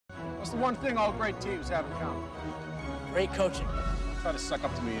What's the one thing all great teams have in common? Great coaching. Try to suck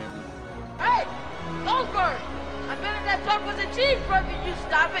up to me, Evan. Hey! Goldberg! I bet that talk was a cheeseburger, you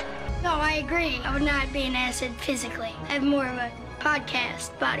stop it! No, I agree. I would not be an acid physically. I have more of a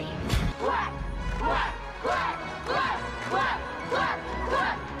podcast body. Quack! Quack! Quack! Quack! Quack! Quack!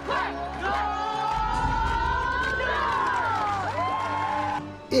 Quack! Quack!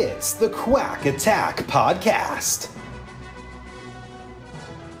 No! It's the Quack Attack Podcast.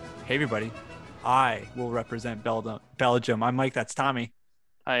 Hey everybody, I will represent Belgium. I'm Mike, that's Tommy.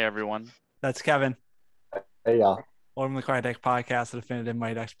 Hi everyone. That's Kevin. Hey y'all. Welcome to the Quack Attack Podcast, the definitive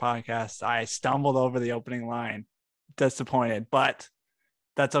Mighty Ducks podcast. I stumbled over the opening line. Disappointed, but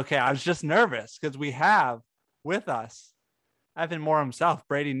that's okay. I was just nervous because we have with us Evan Morrow himself,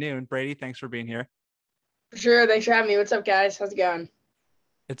 Brady Noon. Brady, thanks for being here. For sure. Thanks for having me. What's up, guys? How's it going?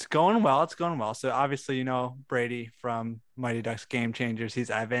 It's going well. It's going well. So obviously, you know, Brady from Mighty Ducks Game Changers. He's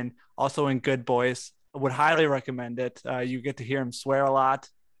Evan, also in Good Boys. I would highly recommend it. You get to hear him swear a lot.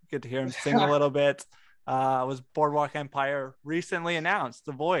 You get to hear him sing a little bit. Was Boardwalk Empire recently announced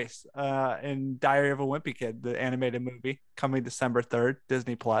the voice in Diary of a Wimpy Kid, the animated movie, coming December 3rd,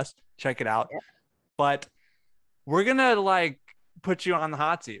 Disney Plus. Check it out. Yeah. But we're gonna put you on the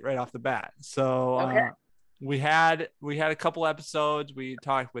hot seat right off the bat. So okay. We had a couple episodes. We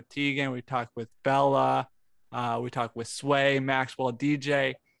talked with Tegan, we talked with Bella, we talked with Sway, Maxwell,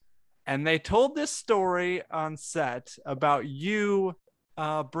 DJ, and they told this story on set about you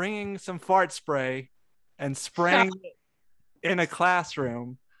bringing some fart spray and spraying it in a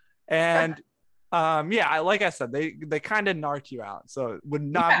classroom. And like I said, they kind of narked you out. So it would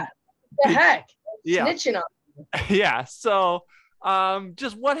not the heck. Yeah. Snitching on you. Yeah. So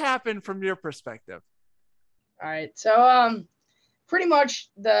just what happened from your perspective? All right. So pretty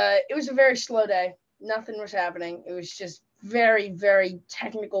much it was a very slow day. Nothing was happening. It was just very, very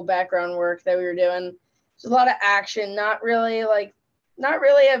technical background work that we were doing. There's a lot of action, not really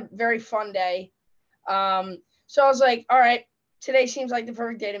a very fun day. So I was like, all right, today seems like the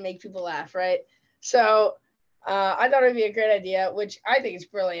perfect day to make people laugh, right? So I thought it'd be a great idea, which I think is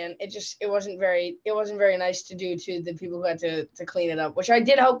brilliant. It wasn't very nice to do to the people who had to clean it up, which I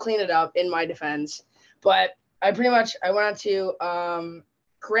did help clean it up in my defense. But I went out to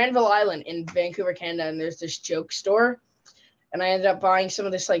Granville Island in Vancouver, Canada, and there's this joke store, and I ended up buying some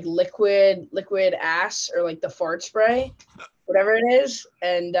of this liquid ass or the fart spray, whatever it is,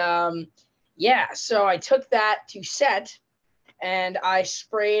 and so I took that to set, and I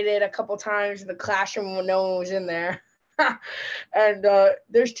sprayed it a couple times in the classroom when no one was in there. And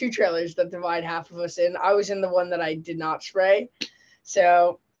there's two trailers that divide half of us in. I was in the one that I did not spray.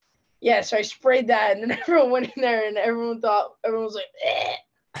 So I sprayed that, and then everyone went in there, and everyone was like, eh.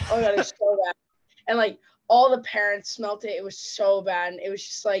 Oh my God, it's so bad. And all the parents smelt it. It was so bad. And it was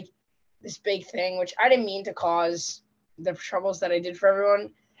just this big thing, which I didn't mean to cause the troubles that I did for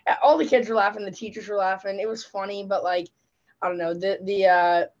everyone. All the kids were laughing, the teachers were laughing. It was funny, but I don't know,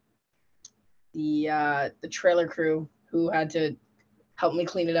 the trailer crew who had to help me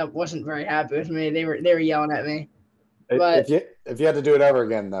clean it up wasn't very happy with me. They were yelling at me. But if you had to do it over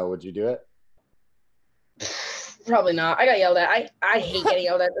again, though, would you do it? Probably not. I got yelled at. I hate getting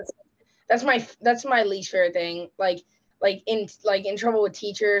yelled at. That's my least favorite thing. In trouble with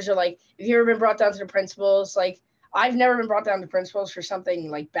teachers, or if you ever been brought down to the principals, I've never been brought down to principals for something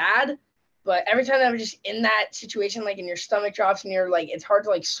bad, but every time I'm just in that situation, and your stomach drops and you're it's hard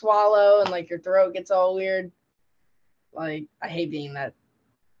to swallow and your throat gets all weird. I hate being that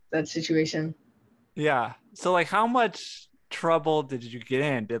situation. Yeah. So how much trouble did you get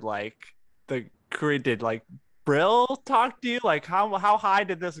in? Did the crew, did Brill talk to you? How high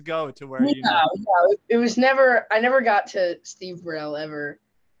did this go to where you know? No, it was never, I never got to Steve Brill ever.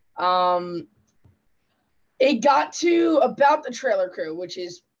 It got to about the trailer crew, which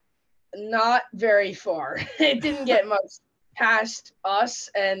is not very far. It didn't get much past us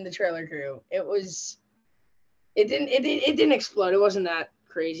and the trailer crew. It didn't explode. It wasn't that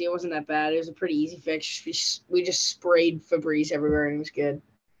crazy. It wasn't that bad. It was a pretty easy fix. We just sprayed Febreze everywhere and it was good.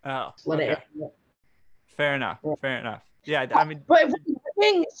 Oh, Let okay. it. Fair enough. Yeah, I mean, but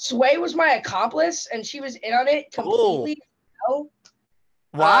Sway was my accomplice, and she was in on it completely.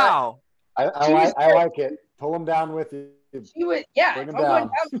 Wow. I like it. Pull him down with you. She was, yeah. Bring him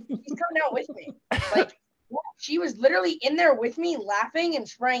down. She's coming out with me. She was literally in there with me, laughing and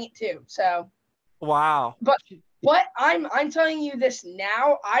spraying it too. So. Wow. But I'm telling you this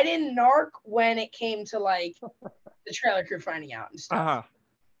now. I didn't narc when it came to the trailer crew finding out and stuff. Uh-huh.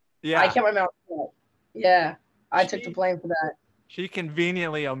 Yeah. I kept my mouth shut. Yeah, I took the blame for that. She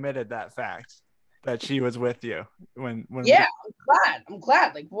conveniently omitted that fact. that she was with you when Yeah, I'm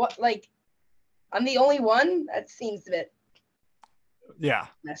glad. Like what? Like I'm the only one. That seems a bit yeah.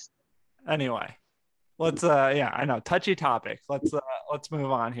 messed. Anyway, let's I know, touchy topics. Let's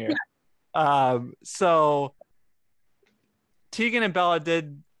move on here. So Tegan and Bella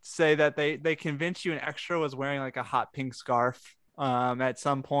did say that they convinced you an extra was wearing like a hot pink scarf at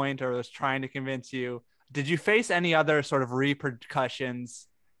some point, or was trying to convince you. Did you face any other sort of repercussions?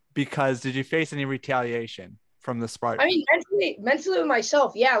 Because did you face any retaliation from the Spartans? I mean, mentally with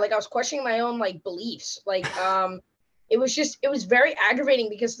myself, yeah. Like I was questioning my own like beliefs. Like it was very aggravating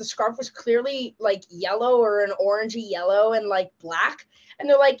because the scarf was clearly like yellow or an orangey yellow and like black, and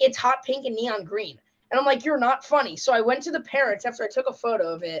they're like, it's hot pink and neon green. And I'm like, you're not funny. So I went to the parents after I took a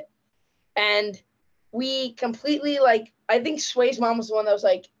photo of it, and we completely like, I think Sway's mom was the one that was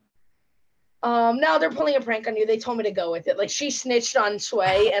like, no, they're pulling a prank on you. They told me to go with it. Like she snitched on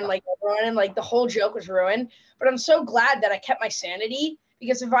Sway and like everyone, and like the whole joke was ruined. But I'm so glad that I kept my sanity,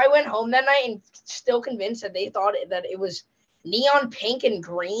 because if I went home that night and still convinced that they thought that it was neon pink and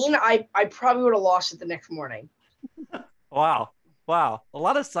green, I probably would have lost it the next morning. Wow. A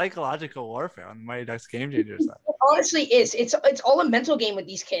lot of psychological warfare on the Mighty Ducks Game Changers. It honestly is. It's all a mental game with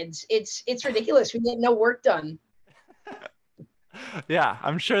these kids. It's ridiculous. We get no work done. Yeah,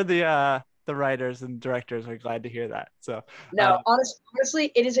 I'm sure the writers and directors are glad to hear that. So no,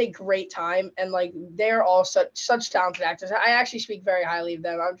 honestly, it is a great time, and like they're all such talented actors. I actually speak very highly of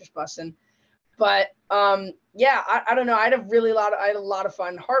them. I'm just busting, but yeah, I don't know. I had a lot of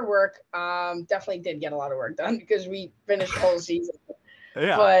fun, hard work. Definitely did get a lot of work done because we finished the whole season.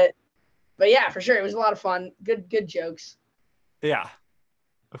 Yeah, but yeah, for sure, it was a lot of fun. Good jokes. Yeah,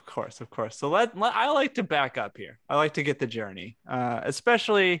 of course. So I like to back up here. I like to get the journey,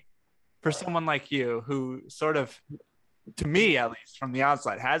 especially for someone like you who sort of, to me at least from the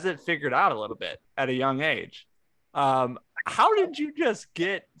outside, has it figured out a little bit at a young age. How did you just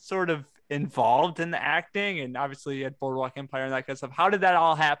get sort of involved in the acting, and obviously you had Boardwalk Empire and that kind of stuff? How did that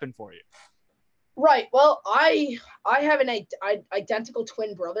all happen for you? Right. Well, I have an identical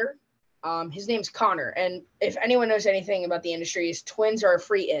twin brother. His name's Connor, and if anyone knows anything about the industry, twins are a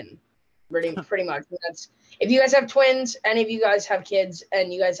free in, pretty much. That's, if you guys have twins, any of you guys have kids,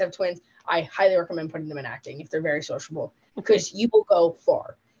 and you guys have twins, I highly recommend putting them in acting if they're very sociable, because you will go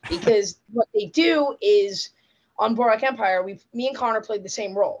far. Because what they do is, on Boardwalk Empire, me and Connor played the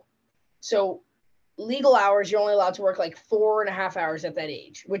same role. So legal hours, you're only allowed to work like 4.5 hours at that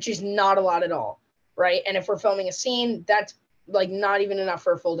age, which is not a lot at all, right? And if we're filming a scene, that's like not even enough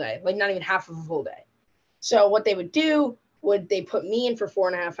for a full day, like not even half of a full day. So what they would do, they put me in for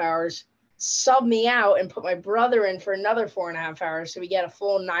 4.5 hours, sub me out, and put my brother in for another 4.5 hours, so we get a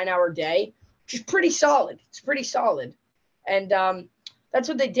full 9-hour day, which is pretty solid. It's pretty solid. And that's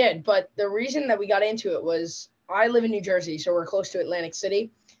what they did. But the reason that we got into it was, I live in New Jersey, so we're close to Atlantic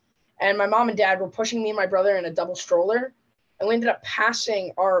City, and my mom and dad were pushing me and my brother in a double stroller, and we ended up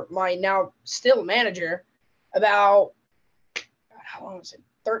passing my now still manager about, how long was it,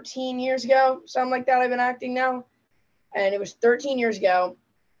 13 years ago, something like that. I've been acting now, and it was 13 years ago.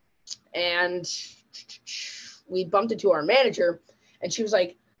 And we bumped into our manager, and she was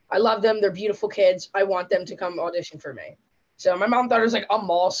like, I love them. They're beautiful kids. I want them to come audition for me. So my mom thought it was like a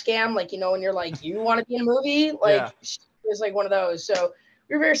mall scam. Like, when you're like, you want to be in a movie? Like, yeah. It was like one of those. So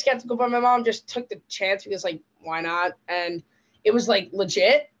we were very skeptical, but my mom just took the chance because, like, why not? And it was like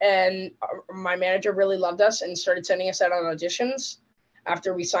legit. And my manager really loved us and started sending us out on auditions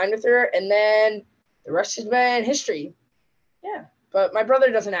after we signed with her. And then the rest has been history. Yeah. But my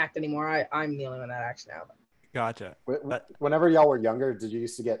brother doesn't act anymore. I'm the only one that acts now. Gotcha. Whenever y'all were younger, did you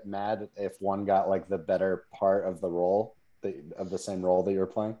used to get mad if one got like the better part of the role, of the same role that you were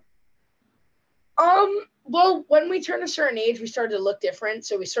playing? Well, when we turned a certain age, we started to look different.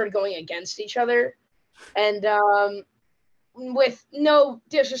 So we started going against each other. And with no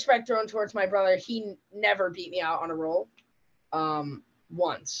disrespect thrown towards my brother, he never beat me out on a role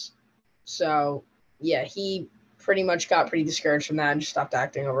once. So, yeah, he pretty much got pretty discouraged from that and just stopped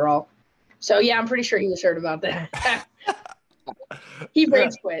acting overall. So yeah, I'm pretty sure he was hurt about that. He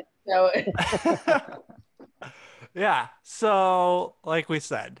rage quit. So yeah. So like we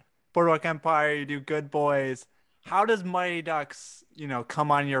said, Boardwalk Empire, you do Good Boys. How does Mighty Ducks,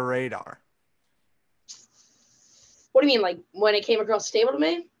 come on your radar? What do you mean, like when it came across the table to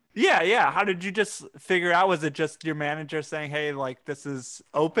me? Yeah. How did you just figure out? Was it just your manager saying, "Hey, like this is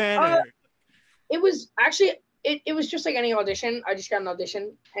open"? It was actually. It was just like any audition. I just got an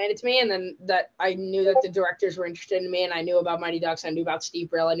audition handed to me, and then that I knew that the directors were interested in me, and I knew about Mighty Ducks. I knew about Steve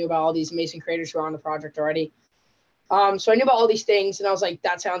Brill. I knew about all these amazing creators who were on the project already. So I knew about all these things, and I was like,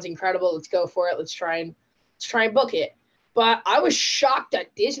 that sounds incredible. Let's go for it. Let's try and book it. But I was shocked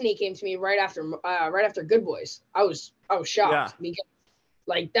that Disney came to me right after Good Boys. I was shocked because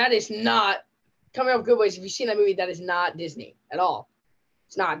like that is not coming up with Good Boys. If you've seen that movie, that is not Disney at all.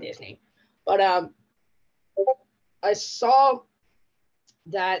 It's not Disney. But I saw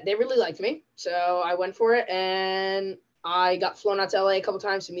that they really liked me, so I went for it, and I got flown out to LA a couple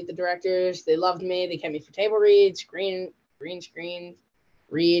times to meet the directors. They loved me. They kept me for table reads, green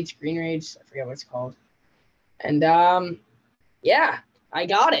reads. I forget what it's called. And yeah, I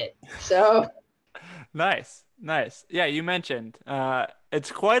got it. So Nice. Yeah, you mentioned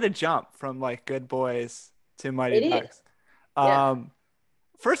it's quite a jump from like Good Boys to Mighty Ducks.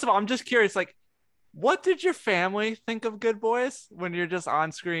 First of all, I'm just curious, like, what did your family think of Good Boys when you're just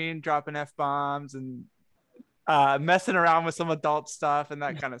on screen dropping F-bombs and messing around with some adult stuff and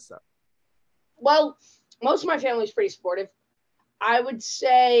that kind of stuff? Well, most of my family is pretty supportive. I would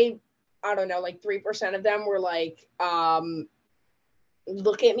say, I don't know, like 3% of them were like,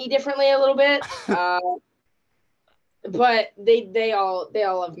 look at me differently a little bit. But they all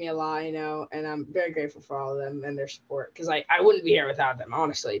love me a lot, you know, and I'm very grateful for all of them and their support, because I wouldn't be here without them,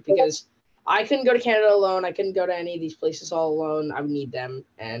 honestly, because I couldn't go to Canada alone. I couldn't go to any of these places all alone. I would need them,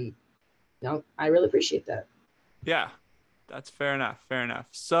 and you know, I really appreciate that. Yeah, that's fair enough.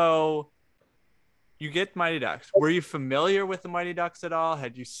 So you get Mighty Ducks. Were you familiar with the Mighty Ducks at all?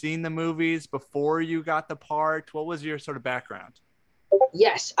 Had you seen the movies before you got the part? What was your sort of background?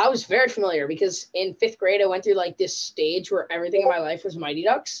 Yes, I was very familiar because in 5th grade, I went through like this stage where everything in my life was Mighty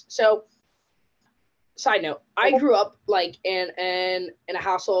Ducks. So, side note, I grew up like in a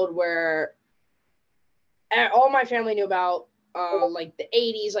household where all my family knew about like the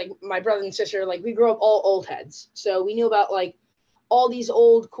 80s, like my brother and sister, like we grew up all old heads. So we knew about like all these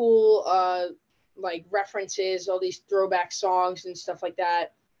old cool like references, all these throwback songs and stuff like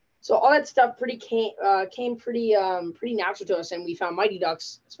that. So all that stuff came pretty natural to us, and we found Mighty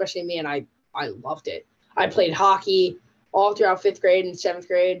Ducks, especially me, and I loved it. I played hockey all throughout 5th grade and 7th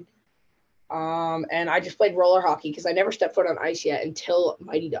grade, and I just played roller hockey because I never stepped foot on ice yet until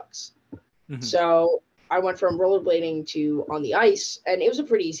Mighty Ducks. Mm-hmm. So I went from rollerblading to on the ice, and it was a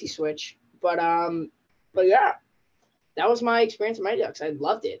pretty easy switch. But yeah, that was my experience with Mighty Ducks. I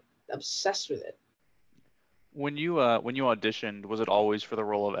loved it, obsessed with it. When you auditioned, was it always for the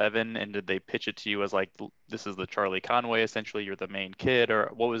role of Evan, and did they pitch it to you as like, this is the Charlie Conway, essentially you're the main kid, or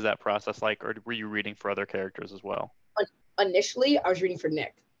what was that process like, or were you reading for other characters as well? Initially, I was reading for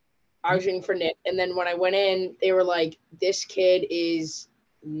Nick. And then when I went in, they were like, this kid is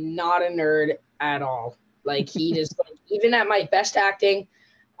not a nerd at all. Like, he just, like, even at my best acting,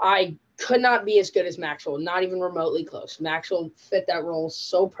 I could not be as good as Maxwell, not even remotely close. Maxwell fit that role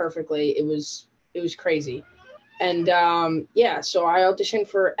so perfectly. It was crazy. And yeah, so I auditioned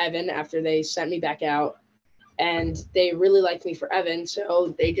for Evan after they sent me back out, and they really liked me for Evan.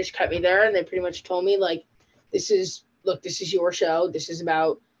 So they just kept me there, and they pretty much told me, like, this is your show. This is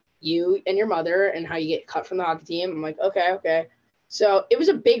about you and your mother and how you get cut from the hockey team. I'm like, okay. So it was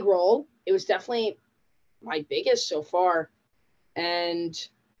a big role. It was definitely my biggest so far. And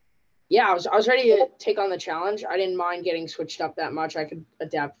yeah, I was ready to take on the challenge. I didn't mind getting switched up that much. I could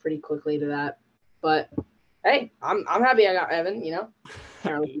adapt pretty quickly to that. But hey, I'm happy I got Evan, you know.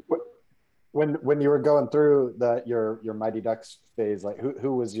 When you were going through your Mighty Ducks phase, like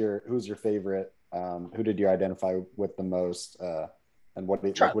who was your favorite? Who did you identify with the most? And what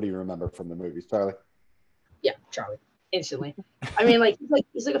do you remember from the movies? Charlie? Yeah, Charlie. Instantly. I mean, like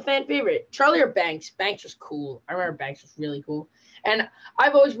he's like a fan favorite. Charlie or Banks? Banks was cool. I remember Banks was really cool. And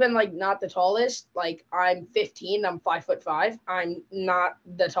I've always been like not the tallest. Like, I'm 15, I'm 5'5". I'm not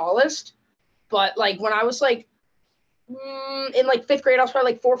the tallest. But like when I was like in like 5th grade, I was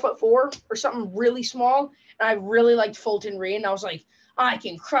probably like 4'4" or something really small. And I really liked Fulton Reed. And I was like, I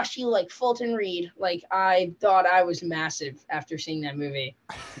can crush you like Fulton Reed. Like, I thought I was massive after seeing that movie.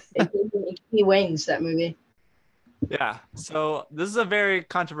 It gave me wings, that movie. Yeah. So this is a very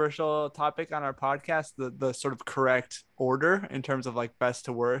controversial topic on our podcast, the sort of correct order in terms of like best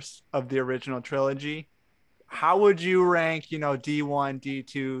to worst of the original trilogy. How would you rank, you know, D1,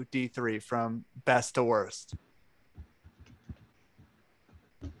 D2, D3 from best to worst?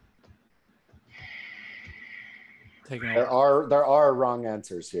 There are wrong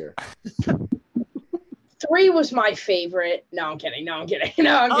answers here. 3 was my favorite. No, I'm kidding.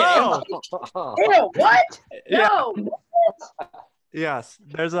 Oh. Ew, what? Yeah. No. Yes.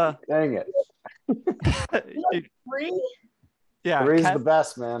 There's a. Dang it. 3? Yeah. 3 is the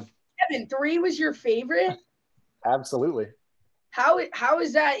best, man. Kevin, 3 was your favorite? Absolutely. How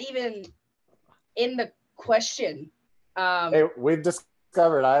is that even in the question? Hey, we've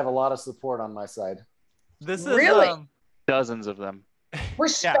discovered I have a lot of support on my side. This is Really? Dozens of them.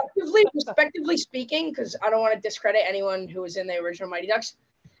 Respectively speaking, because I don't want to discredit anyone who was in the original Mighty Ducks,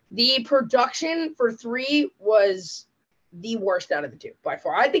 the production for 3 was the worst out of the 2 by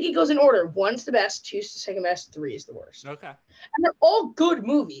far. I think it goes in order. 1's the best, 2's the second best, 3 is the worst. Okay. And they're all good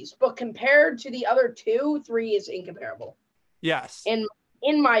movies, but compared to the other 2, 3 is incomparable. Yes. In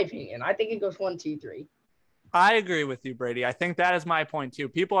my opinion, I think it goes 1, 2, 3. I agree with you, Brady. I think that is my point too.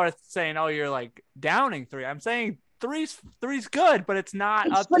 People are saying, "Oh, you're like downing 3." I'm saying three's good, but it's not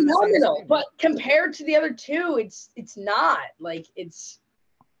It's up to the phenomenal. same But compared to the other 2, it's not. Like it's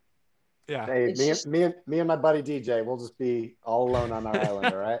yeah. Hey, It's me and my buddy DJ, we'll just be all alone on our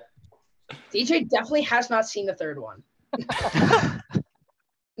island, all right? DJ definitely has not seen the 3rd one.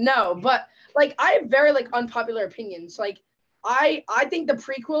 No, but like I have very like unpopular opinions. Like I think the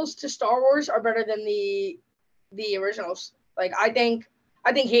prequels to Star Wars are better than the originals. Like I think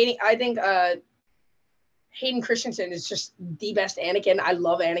Hayden Christensen is just the best Anakin. I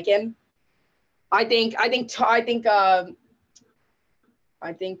love Anakin. I think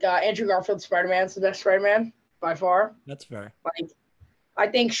Andrew Garfield's Spider-Man is the best Spider-Man by far. That's fair. Like I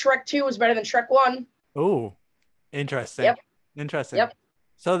think Shrek 2 was better than Shrek 1. Oh, interesting. Yep. Interesting. Yep.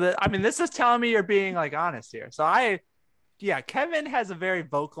 So this is telling me you're being like honest here. So Kevin has a very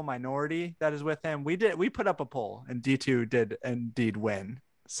vocal minority that is with him. We put up a poll and D2 did indeed win.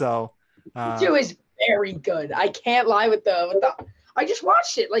 So D2 is very good. I can't lie with the I just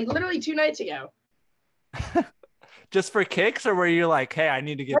watched it like literally 2 nights ago. Just for kicks, or were you like, hey, I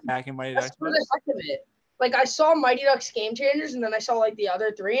need to get back in Mighty Ducks? For the heck of it. Like I saw Mighty Ducks Game Changers and then I saw like the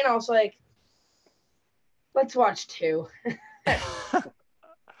other 3 and I was like, let's watch 2.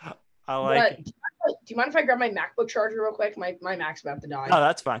 I like it. Do you mind if I grab my MacBook charger real quick? My Mac's about to die. Oh,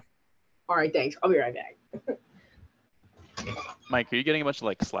 that's fine. All right, thanks. I'll be right back. Mike, are you getting a bunch of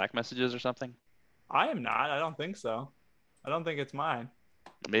like Slack messages or something? I am not. I don't think so. I don't think it's mine.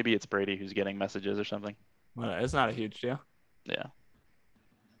 Maybe it's Brady who's getting messages or something. Well, it's not a huge deal. Yeah.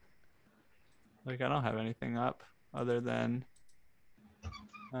 Like I don't have anything up other than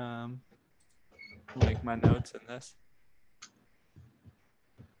like my notes in this.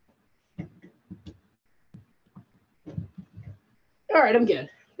 All right, I'm good.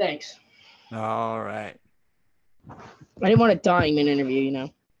 Thanks. All right. I didn't want a dying minute interview, you know.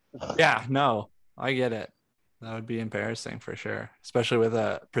 Yeah, no, I get it. That would be embarrassing for sure, especially with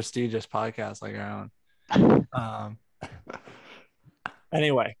a prestigious podcast like our own.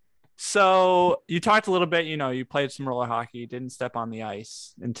 Anyway, so you talked a little bit, you played some roller hockey, didn't step on the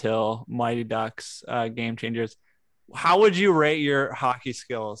ice until Mighty Ducks Game Changers. How would you rate your hockey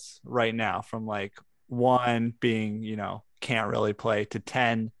skills right now from like 1 being, can't really play to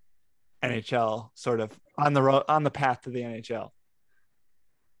 10 NHL sort of on the path to the NHL?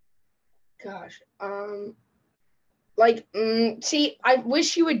 Gosh. See, I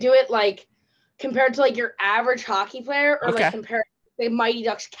wish you would do it like compared to like your average hockey player or Okay. like compared to the Mighty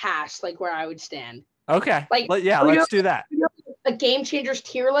Ducks cast, like where I would stand. Okay. Like, Let's do that. A Game Changers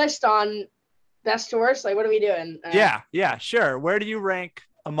tier list on best to worst. Like, what are we doing? Yeah, sure. Where do you rank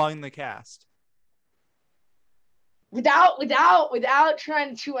among the cast? Without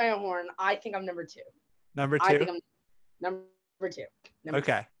trying to chew my own horn, I think I'm number 2. Number 2? I think I'm number 2.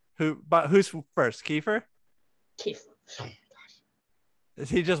 Okay. Who's first? Kiefer? Keith. Is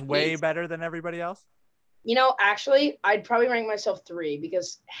he just way Yes. better than everybody else? Actually, I'd probably rank myself 3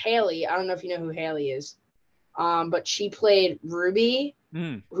 because Haley, I don't know if you know who Haley is, but she played Ruby,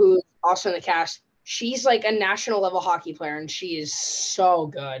 who's also in the cast. She's like a national level hockey player, and she is so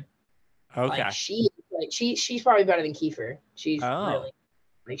good. Okay. She's probably better than Kiefer. She's really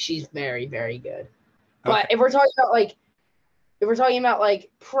she's very, very good. But if we're talking about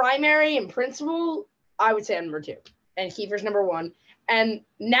primary and principal, I would say I'm number 2, and Kiefer's number 1. And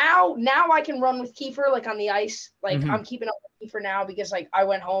now I can run with Kiefer like on the ice. Like I'm keeping up with Kiefer now because like I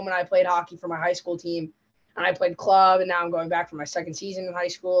went home and I played hockey for my high school team, and I played club, and now I'm going back for my second season in high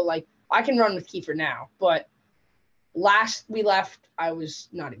school. Like I can run with Kiefer now, but last we left, I was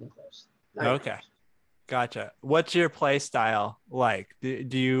not even close. Okay. Gotcha. What's your play style like?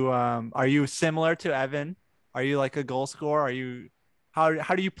 Do you are you similar to Evan? Are you like a goal scorer? How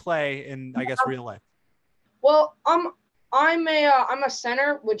do you play in I guess real life? Well, I'm a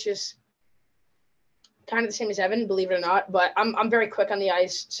center, which is kind of the same as Evan, believe it or not. But I'm very quick on the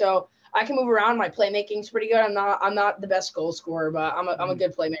ice, so I can move around. My playmaking's pretty good. I'm not the best goal scorer, but I'm a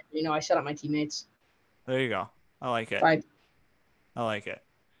good playmaker. I set up my teammates. There you go. I like it. Right. I like it.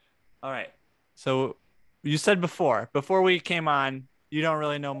 All right. So you said before we came on, you don't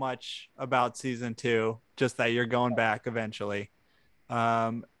really know much about season 2, just that you're going back eventually.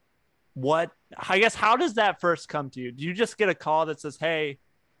 How does that first come to you? Do you just get a call that says, hey,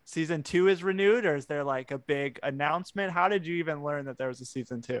 season 2 is renewed, or is there like a big announcement? How did you even learn that there was a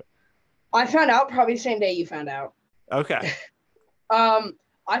season 2? I found out probably the same day you found out. Okay.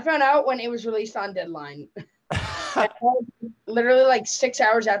 I found out when it was released on deadline. Literally like 6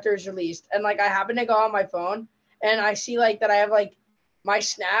 hours after it was released. And like I happened to go on my phone and I see like that I have like my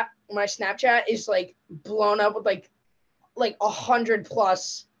Snapchat is like blown up with like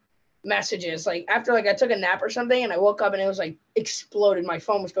 100+ messages. Like after like I took a nap or something and I woke up and it was like exploded. My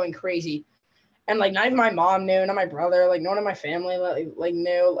phone was going crazy. And like not even my mom knew, not my brother, like no one in my family like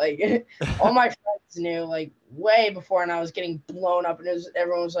knew. Like all my friends knew like way before, and I was getting blown up and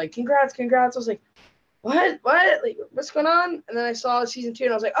everyone was like, congrats. I was like, what? Like what's going on? And then I saw season 2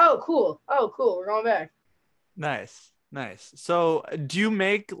 and I was like, oh cool, we're going back. Nice. So do you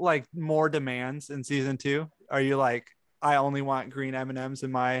make like more demands in season 2? Are you like, I only want green M&Ms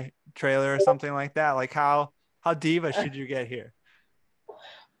in my trailer or something like that? Like how diva should you get here?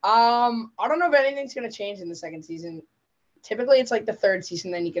 I don't know if anything's gonna change in the second season. Typically it's like the third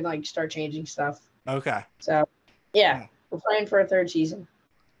season, then you can like start changing stuff. Okay. So yeah, we're planning for a third season.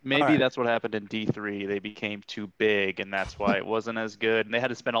 Maybe that's what happened in D3. They became too big, and that's why it wasn't as good. And they had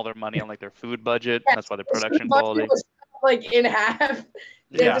to spend all their money on like their food budget. Yeah, that's why the production quality was like in half.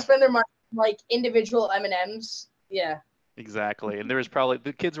 They had to spend their money on like individual M&Ms. Yeah. Exactly. And there was probably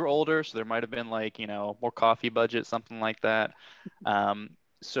the kids were older, so there might have been like, more coffee budget, something like that.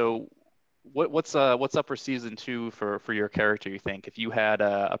 So what's up for season 2 for your character, you think? If you had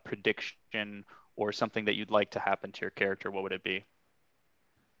a prediction or something that you'd like to happen to your character, what would it be?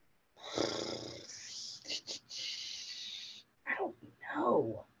 I don't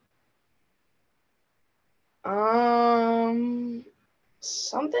know.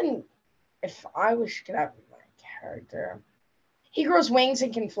 Something, if I was gonna have my character, he grows wings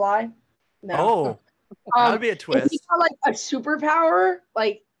and can fly. No. Oh, that would be a twist. If he got like a superpower,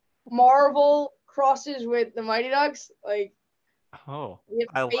 like Marvel crosses with the Mighty Ducks, like I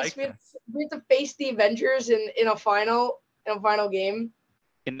like this. We have to face the Avengers in a final game.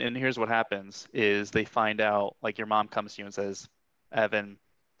 And here's what happens is they find out, like your mom comes to you and says, Evan,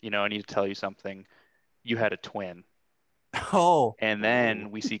 I need to tell you something. You had a twin. Oh. And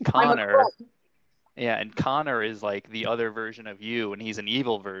then we see Connor. Yeah, and Connor is like the other version of you, and he's an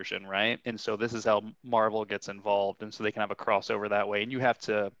evil version, right? And so this is how Marvel gets involved, and so they can have a crossover that way. And you have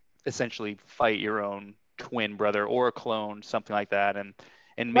to essentially fight your own twin brother or a clone, something like that, and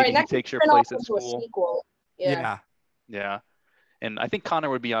maybe he takes your place at school. Yeah. And I think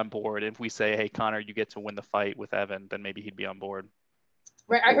Connor would be on board. If we say, hey, Connor, you get to win the fight with Evan, then maybe he'd be on board.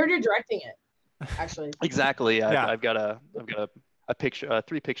 Right. I heard you're directing it, actually. Exactly. Yeah. I've got a picture, a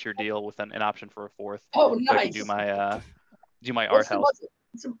 3-picture deal with an option for a 4th. Oh, nice. So I can do my art house.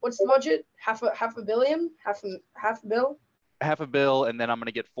 What's the budget? Half a billion? Half a bill? Half a bill, and then I'm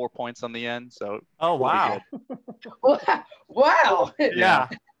gonna get 4 points on the end. So. Oh wow. Wow. Yeah.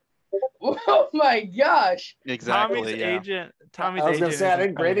 Oh my gosh. Exactly. Tommy's I was gonna agent. say, I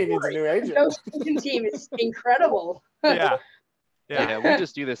think Brady needs a new agent. The team is incredible. Yeah. We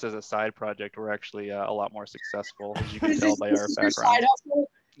just do this as a side project. We're actually a lot more successful, as you can tell by our background.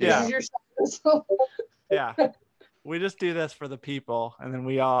 Yeah. This is your side hustle? Yeah. We just do this for the people, and then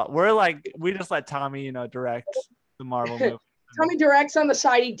we just let Tommy, direct the Marvel movie. Tommy directs on the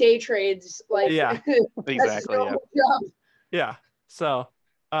side. He day trades. Like Exactly. Yeah. So,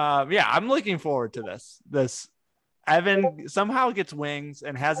 I'm looking forward to this. Evan somehow gets wings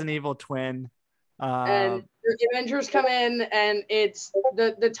and has an evil twin. And the Avengers come in, and it's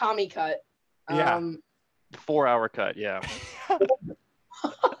the Tommy cut. 4-hour cut. Yeah.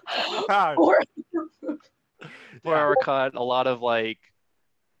 4-hour cut. A lot of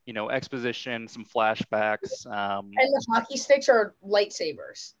exposition, some flashbacks. And the hockey sticks are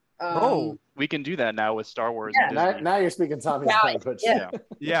lightsabers. We can do that now with Star Wars. Yeah, now you're speaking Tommy's language.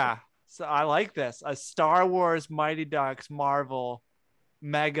 Yeah. So I like this. A Star Wars Mighty Ducks Marvel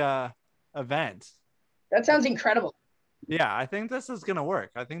mega event. That sounds incredible. Yeah, I think this is gonna work.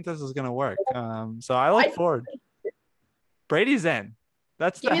 So I look forward. Brady's in.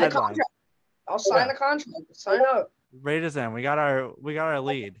 That's Give the me headline. the contract. I'll sign the contract. Sign up. Brady's in. We got our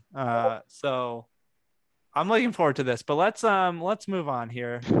lead. So I'm looking forward to this. But let's move on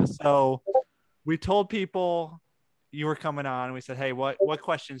here. So we told people you were coming on. We said, hey, what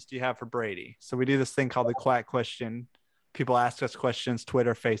questions do you have for Brady? So we do this thing called the Quack question. People ask us questions,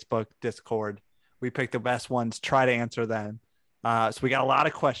 Twitter, Facebook, Discord. We pick the best ones, try to answer them. So we got a lot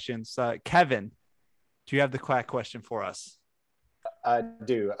of questions. Kevin, do you have the Quack question for us? I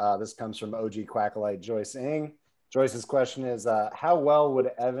do. This comes from OG Quackalite Joyce Ing. Joyce's question is, how well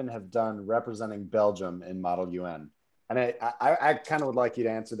would Evan have done representing Belgium in Model UN? And I kind of would like you to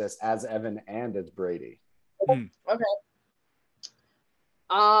answer this as Evan and as Brady. Okay.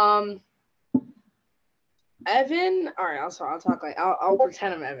 Evan. All right. I'll talk like I'll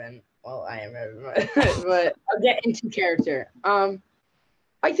pretend I'm Evan. Well, I am Evan, but I'll get into character.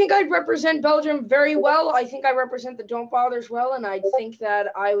 I think I'd represent Belgium very well. I think I represent the Don't Bothers well, and I think that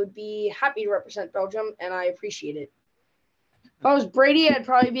I would be happy to represent Belgium, and I appreciate it. If I was Brady, I'd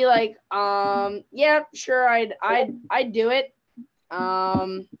probably be like, yeah, sure, I'd do it.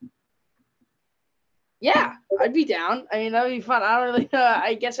 Yeah, I'd be down. I mean, that would be fun. I don't really know.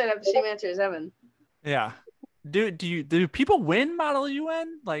 I guess I'd have the same answer as Evan. Yeah. Do people win Model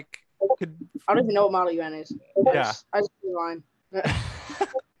UN? Like, I don't even know what Model UN is. Yeah. I just line.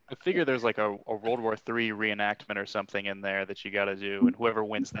 I figure there's like a World War III reenactment or something in there that you got to do, and whoever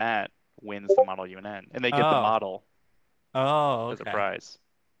wins that wins the Model UN, and they get the model as a prize.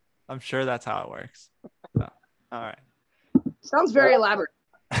 I'm sure that's how it works. So, all right. Sounds very elaborate.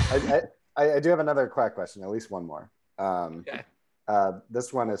 I do have another quack question, at least one more. Okay.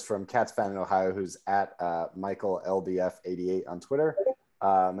 This one is from Cat's Fan in Ohio, who's at Michael LDF88 on Twitter.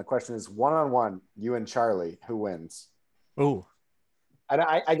 The question is, one-on-one, you and Charlie, who wins? Ooh. And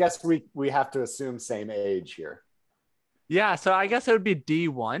I guess we have to assume same age here. Yeah, so I guess it would be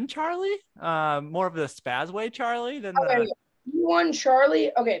D1 Charlie, more of the Spazway Charlie than okay, D1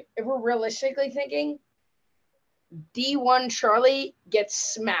 Charlie. Okay, if we're realistically thinking, D1 Charlie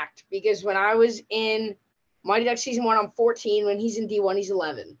gets smacked because when I was in Mighty Ducks Season 1, I'm 14. When he's in D1, he's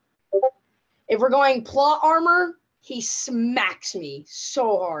 11. If we're going plot armor, he smacks me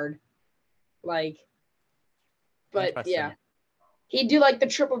so hard. Like, but yeah. He'd do like the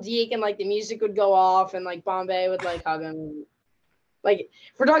triple deke and like the music would go off and like Bombay would like hug him. Like,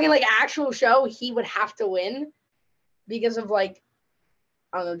 if we're talking like actual show, he would have to win because of like,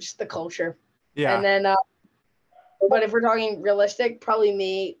 I don't know, just the culture. Yeah. And then, but if we're talking realistic, probably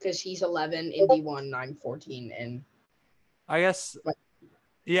me because he's 11 in D1 and I'm 14. And I guess,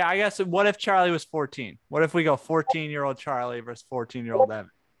 yeah, I guess what if Charlie was 14? What if we go 14-year-old Charlie versus 14-year-old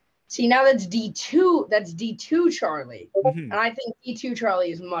Evan? See, now that's D2. That's D2 Charlie. Mm-hmm. And I think D2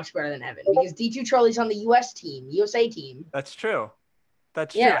 Charlie is much better than Evan because D2 Charlie's on the USA team. That's true.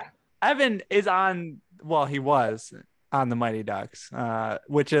 That's yeah. true. Evan is on, well, he was on the Mighty Ducks,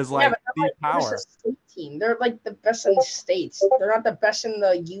 which is like the power. State team. They're like the best in the States. They're not the best in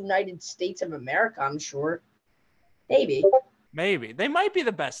the United States of America, I'm sure. Maybe. They might be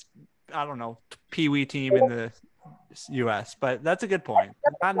the best, I don't know, Pee-wee team in the U.S., but that's a good point.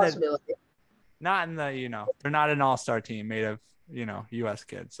 Not in the, you know, they're not an all-star team made of, you know, U.S.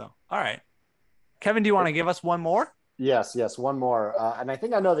 kids. So, all right. Kevin, do you want to give us one more? Yes, one more. And I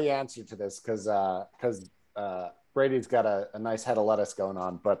think I know the answer to this because Brady's got a nice head of lettuce going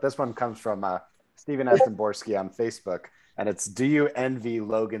on. But this one comes from Steven Estenborski on Facebook, and it's, do you envy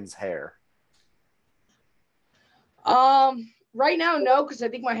Logan's hair? Right now, no, because I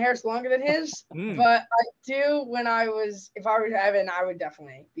think my hair is longer than his. But I do if I were Evan, I would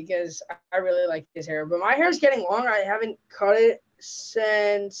definitely, because I really like his hair. But my hair is getting longer. I haven't cut it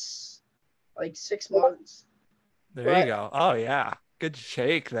since like 6 months. There you go. Oh, yeah. Good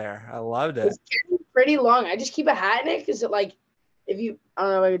shake there. I loved it. It's getting pretty long. I just keep a hat in it because it like, I don't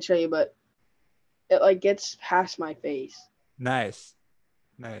know if I could show you, but it like gets past my face. Nice.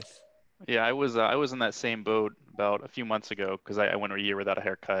 Yeah, I was in that same boat about a few months ago because I went a year without a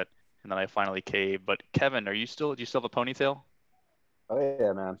haircut, and then I finally caved. But Kevin, do you still have a ponytail? Oh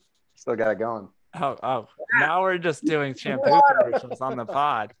yeah, man, still got it going. Oh, now we're just doing shampoo commercials on the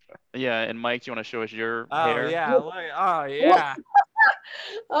pod. Yeah, and Mike, do you want to show us your hair? Yeah. Oh yeah.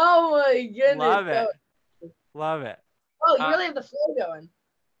 Oh my goodness. Love it. Oh, you really have the flow going.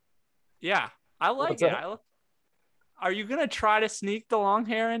 Yeah, I like it. Are you going to try to sneak the long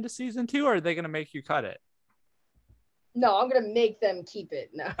hair into season 2, or are they going to make you cut it? No, I'm going to make them keep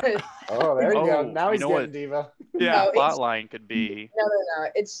it. No. Oh, there you go. Now he's getting diva. Yeah, no, plotline could be. No.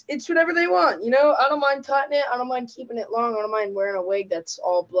 It's whatever they want. You know, I don't mind cutting it. I don't mind keeping it long. I don't mind wearing a wig that's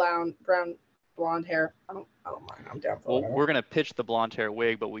all brown blonde hair. I don't mind. I'm down for it. Well, we're going to pitch the blonde hair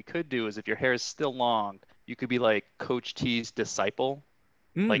wig, but what we could do is if your hair is still long, you could be like Coach T's disciple.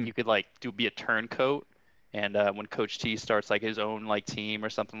 Like you could be a turncoat. And when Coach T starts like his own like team or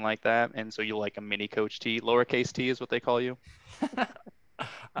something like that, and so you like a mini Coach T, lowercase t is what they call you.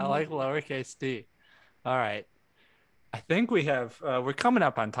 I like lowercase t. All right, I think we have we're coming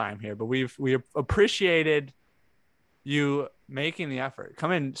up on time here, but we appreciated you making the effort,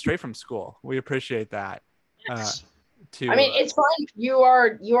 coming straight from school. We appreciate that. Yes. I mean, it's fine. You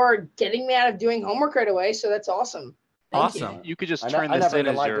are getting me out of doing homework right away, so that's awesome. Thank awesome. You could just I turn this never in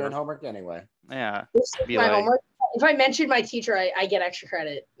even as like your doing homework anyway. yeah. This is Be my like, homework. If I mention my teacher, I get extra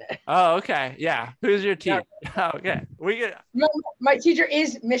credit. Oh, okay. Yeah. Who's your teacher? Okay. We get. My teacher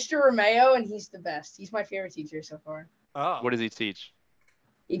is Mr. Romeo, and he's the best. He's my favorite teacher so far. Oh. what does he teach?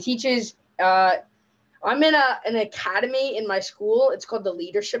 He teaches. I'm in an academy in my school. It's called the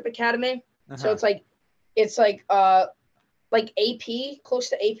Leadership Academy. So it's like AP, close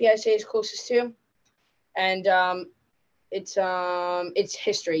to AP. I say is closest to, and it's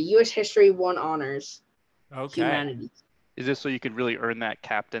history, U.S. history 1 honors. Okay. Humanities. Is this so you could really earn that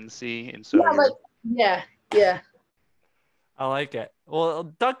captaincy? And so Yeah, yeah. I like it. Well,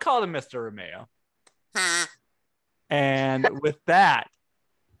 Doug called him Mr. Romeo. And with that,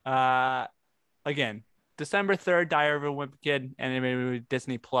 again, December 3rd, Diary of a Wimpy Kid, animated movie,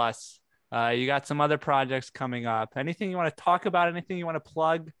 Disney Plus. You got some other projects coming up. Anything you want to talk about? Anything you want to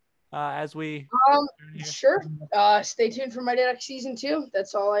plug as we? Sure. Stay tuned for Mighty Ducks season 2.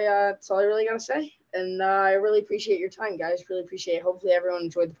 That's all I really gotta say. And I really appreciate your time, guys. Really appreciate it. Hopefully everyone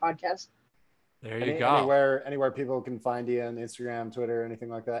enjoyed the podcast. There you go. Anywhere people can find you on Instagram, Twitter, anything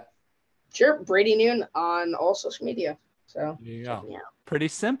like that. Sure. Brady Noon on all social media. So there you go. Pretty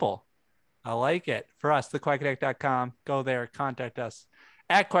simple. I like it. For us, thequackadeck.com. Go there, contact us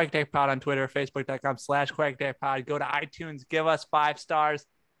at QuackDeckPod on Twitter, Facebook.com/QuackDeckPod. Go to iTunes, give us 5 stars.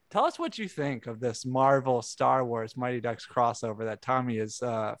 Tell us what you think of this Marvel Star Wars Mighty Ducks crossover that Tommy has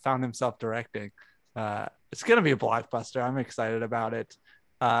found himself directing. It's going to be a blockbuster. I'm excited about it.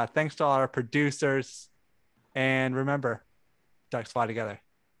 Thanks to all our producers. And remember, Ducks fly together.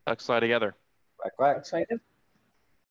 Ducks fly together. Quack, quack. Excited.